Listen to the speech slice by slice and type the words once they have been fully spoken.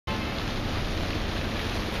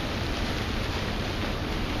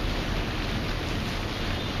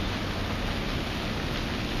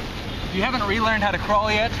If you haven't relearned how to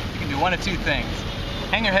crawl yet, you can do one of two things.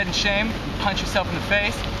 Hang your head in shame, punch yourself in the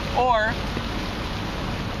face, or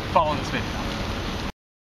follow this video.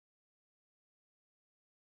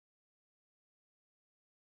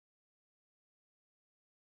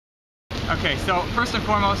 Okay, so first and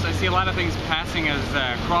foremost, I see a lot of things passing as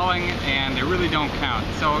crawling, and they really don't count.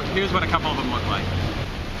 So here's what a couple of them look like.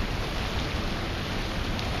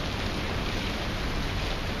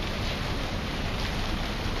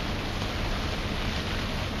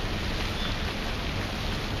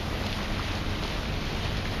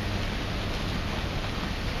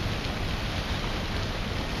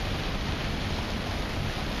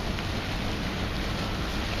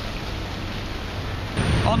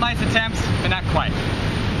 All nice attempts, but not quite.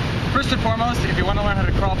 First and foremost, if you want to learn how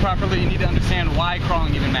to crawl properly, you need to understand why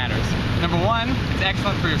crawling even matters. Number one, it's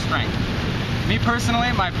excellent for your strength. Me personally,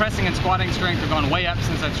 my pressing and squatting strength have gone way up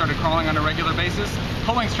since I've started crawling on a regular basis.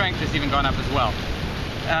 Pulling strength has even gone up as well.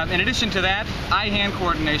 In addition to that, eye-hand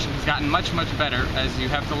coordination has gotten much, much better as you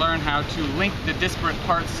have to learn how to link the disparate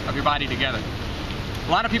parts of your body together.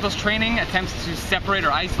 A lot of people's training attempts to separate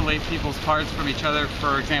or isolate people's parts from each other,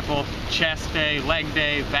 for example, chest day, leg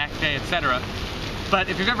day, back day, etc. But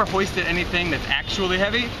if you've ever hoisted anything that's actually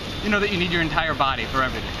heavy, you know that you need your entire body for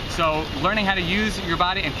everything. So learning how to use your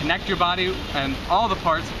body and connect your body and all the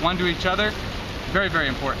parts one to each other, very, very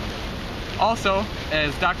important. Also,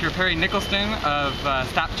 as Dr. Perry Nicholson of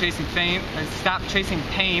Stop Chasing Pain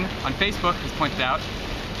on Facebook has pointed out,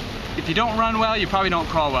 if you don't run well, you probably don't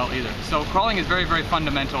crawl well either. So crawling is very, very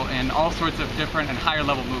fundamental in all sorts of different and higher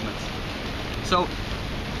level movements. So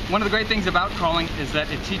one of the great things about crawling is that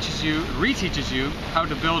it reteaches you how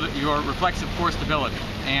to build your reflexive core stability.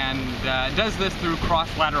 And it does this through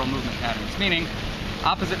cross-lateral movement patterns, meaning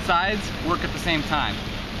opposite sides work at the same time.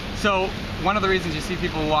 So one of the reasons you see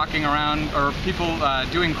people walking around, or people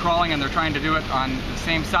doing crawling and they're trying to do it on the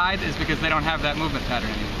same side, is because they don't have that movement pattern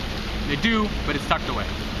anymore. They do, but it's tucked away.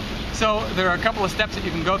 So there are a couple of steps that you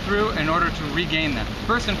can go through in order to regain them.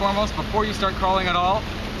 First and foremost, before you start crawling at all,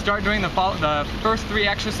 start doing the first 3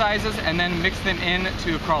 exercises and then mix them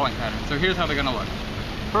into a crawling pattern. So here's how they're going to look.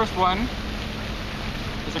 First one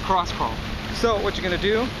is a cross crawl. So what you're going to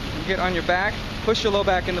do, you get on your back, push your low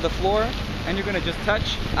back into the floor, and you're going to just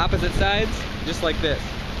touch opposite sides, just like this.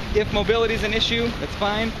 If mobility is an issue, that's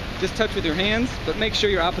fine. Just touch with your hands, but make sure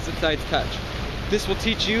your opposite sides touch. This will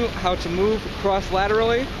teach you how to move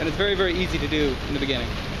cross-laterally, and it's very, very easy to do in the beginning.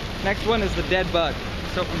 Next one is the dead bug.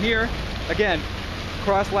 So from here, again,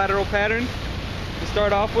 cross-lateral pattern. To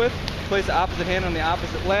start off with, place the opposite hand on the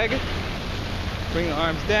opposite leg. Bring the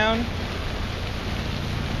arms down.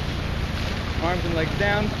 Arms and legs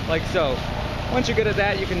down, like so. Once you're good at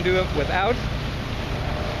that, you can do it without.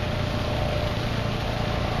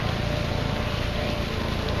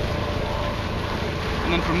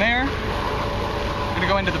 And then from there, we're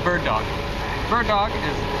going to go into the bird dog. Bird dog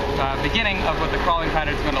is the beginning of what the crawling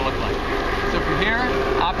pattern is going to look like. So from here,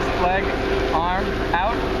 opposite leg, arm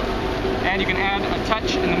out, and you can add a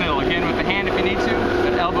touch in the middle. Again, with the hand if you need to,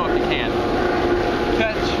 but elbow if you can.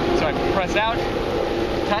 Press out,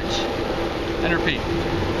 touch, and repeat.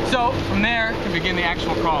 So from there can begin the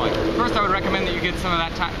actual crawling. First, I would recommend that you get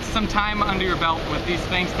some time under your belt with these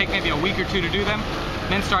things. Take maybe a week or 2 to do them,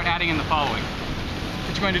 then start adding in the following.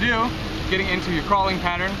 What you're going to do, getting into your crawling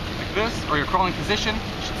pattern like this, or your crawling position,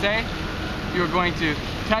 I should say, you're going to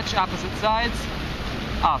touch opposite sides.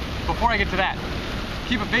 Before I get to that,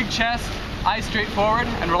 keep a big chest, eyes straight forward,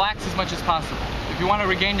 and relax as much as possible. If you want to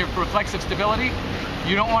regain your reflexive stability,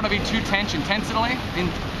 you don't want to be too tense intentionally.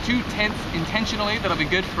 That'll be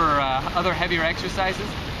good for other heavier exercises,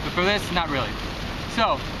 but for this, not really.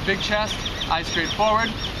 So, big chest, eyes straight forward,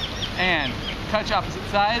 and touch opposite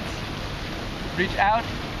sides, reach out,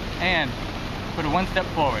 and put it 1 step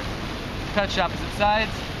forward. Touch opposite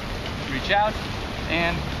sides, reach out,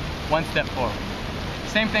 and 1 step forward.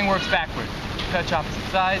 Same thing works backwards. Touch opposite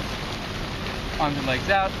sides, arms and legs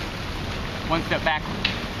out, 1 step backward.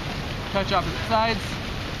 Touch opposite sides,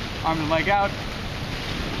 arm and leg out,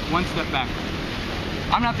 1 step backward.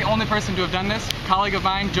 I'm not the only person to have done this. A colleague of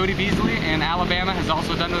mine, Jody Beasley in Alabama, has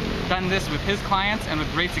also done this with his clients and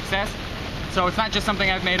with great success. So it's not just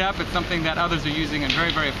something I've made up, it's something that others are using and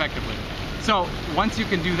very, very effectively. So once you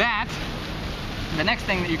can do that, the next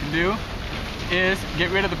thing that you can do is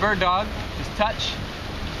get rid of the bird dog. Just touch,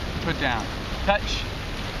 put down, touch,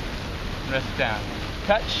 rest down,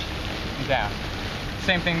 touch, and down.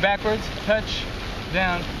 Same thing backwards, touch,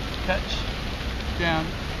 down, touch, down.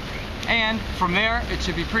 And from there, it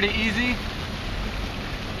should be pretty easy.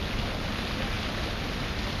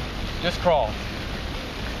 Just crawl.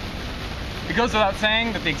 It goes without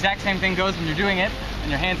saying that the exact same thing goes when you're doing it on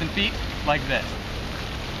your hands and feet like this.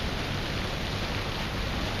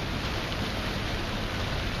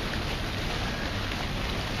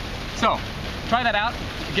 So, try that out,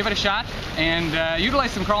 give it a shot, and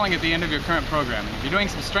utilize some crawling at the end of your current programming. If you're doing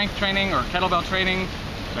some strength training or kettlebell training,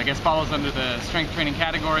 which I guess falls under the strength training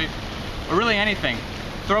category, or really anything,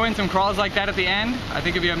 throw in some crawls like that at the end. I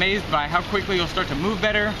think you'll be amazed by how quickly you'll start to move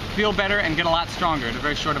better, feel better, and get a lot stronger in a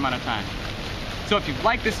very short amount of time. So if you've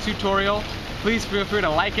liked this tutorial, please feel free to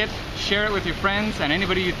like it, share it with your friends and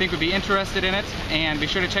anybody you think would be interested in it, and be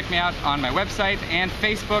sure to check me out on my website and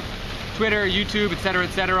Facebook, Twitter, YouTube, etc.,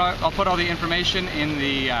 etc. I'll put all the information in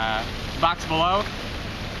the box below.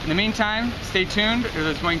 In the meantime, stay tuned.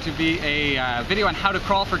 There's going to be a video on how to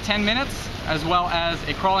crawl for 10 minutes, as well as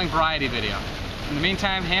a crawling variety video. In the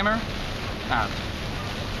meantime, Hammer out.